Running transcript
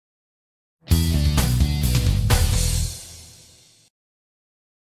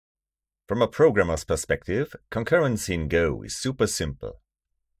From a programmer's perspective, concurrency in Go is super simple.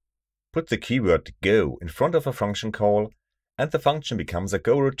 Put the keyword Go in front of a function call, and the function becomes a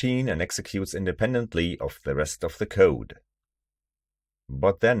Goroutine and executes independently of the rest of the code.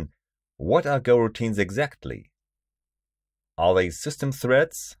 But then, what are Goroutines exactly? Are they system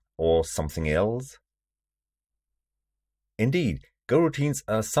threads or something else? Indeed, Goroutines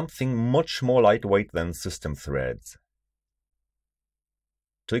are something much more lightweight than system threads.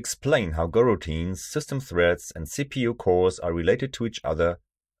 To explain how Goroutines, system threads, and CPU cores are related to each other,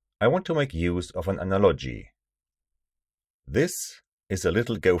 I want to make use of an analogy. This is a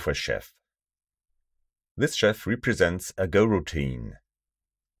little Gopher chef. This chef represents a Goroutine.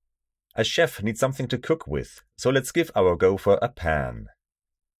 A chef needs something to cook with, so let's give our Gopher a pan.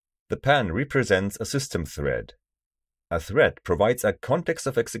 The pan represents a system thread. A thread provides a context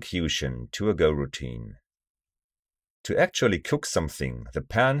of execution to a Goroutine. To actually cook something, the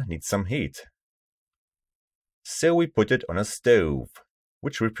pan needs some heat. So we put it on a stove,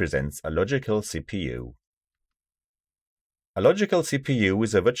 which represents a logical CPU. A logical CPU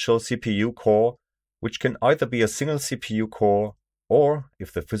is a virtual CPU core, which can either be a single CPU core or,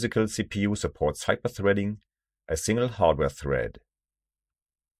 if the physical CPU supports hyperthreading, a single hardware thread.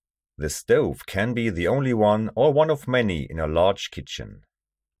 The stove can be the only one or one of many in a large kitchen.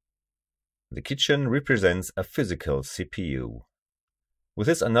 The kitchen represents a physical CPU. With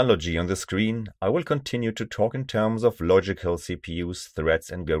this analogy on the screen, I will continue to talk in terms of logical CPUs, threads,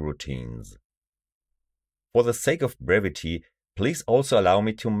 and Goroutines. For the sake of brevity, please also allow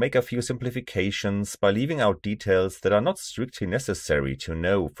me to make a few simplifications by leaving out details that are not strictly necessary to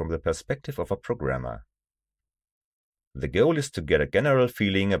know from the perspective of a programmer. The goal is to get a general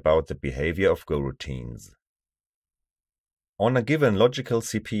feeling about the behavior of Goroutines. On a given logical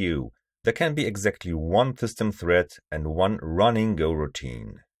CPU, there can be exactly one system thread and one running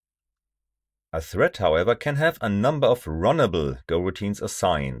Goroutine. A thread, however, can have a number of runnable Goroutines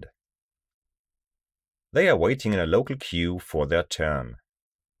assigned. They are waiting in a local queue for their turn.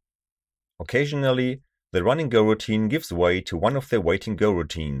 Occasionally, the running Goroutine gives way to one of the waiting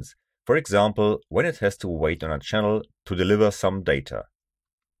Goroutines, for example, when it has to wait on a channel to deliver some data.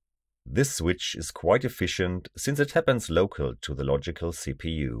 This switch is quite efficient since it happens local to the logical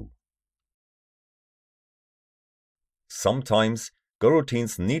CPU. Sometimes,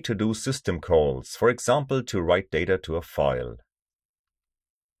 Goroutines need to do system calls, for example to write data to a file.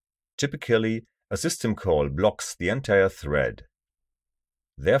 Typically, a system call blocks the entire thread.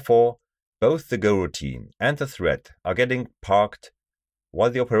 Therefore, both the Goroutine and the thread are getting parked while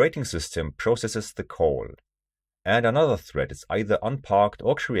the operating system processes the call, and another thread is either unparked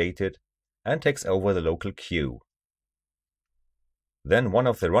or created and takes over the local queue. Then one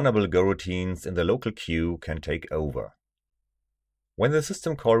of the runnable Goroutines in the local queue can take over. When the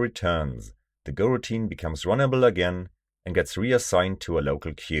system call returns, the Goroutine becomes runnable again and gets reassigned to a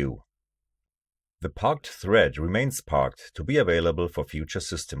local queue. The parked thread remains parked to be available for future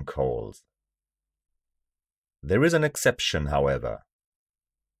system calls. There is an exception, however.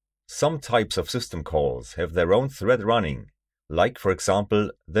 Some types of system calls have their own thread running, like for example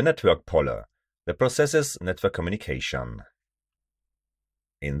the network poller that processes network communication.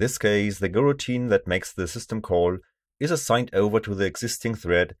 In this case, the Goroutine that makes the system call is assigned over to the existing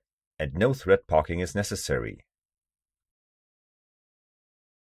thread and no thread parking is necessary.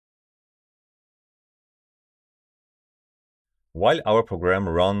 While our program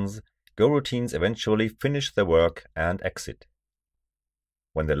runs, Goroutines eventually finish their work and exit.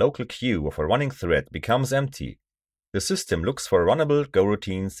 When the local queue of a running thread becomes empty, the system looks for runnable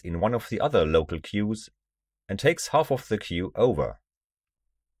Goroutines in one of the other local queues and takes half of the queue over.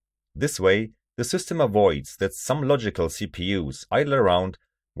 This way, the system avoids that some logical CPUs idle around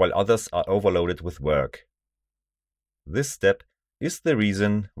while others are overloaded with work. This step is the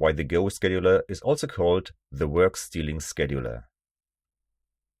reason why the Go scheduler is also called the work-stealing scheduler.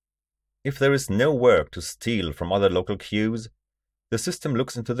 If there is no work to steal from other local queues, the system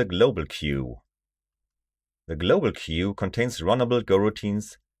looks into the global queue. The global queue contains runnable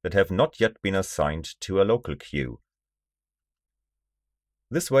Goroutines that have not yet been assigned to a local queue.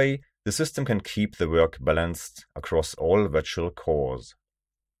 This way, the system can keep the work balanced across all virtual cores.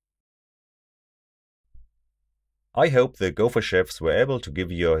 I hope the Gopher chefs were able to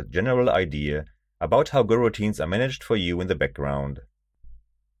give you a general idea about how Goroutines are managed for you in the background,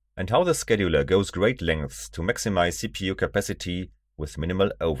 and how the scheduler goes great lengths to maximize CPU capacity with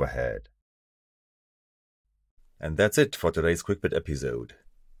minimal overhead. And that's it for today's QuickBit episode.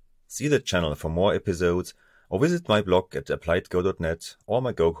 See the channel for more episodes, or visit my blog at appliedgo.net or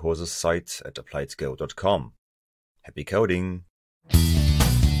my Go courses site at appliedgo.com. Happy coding!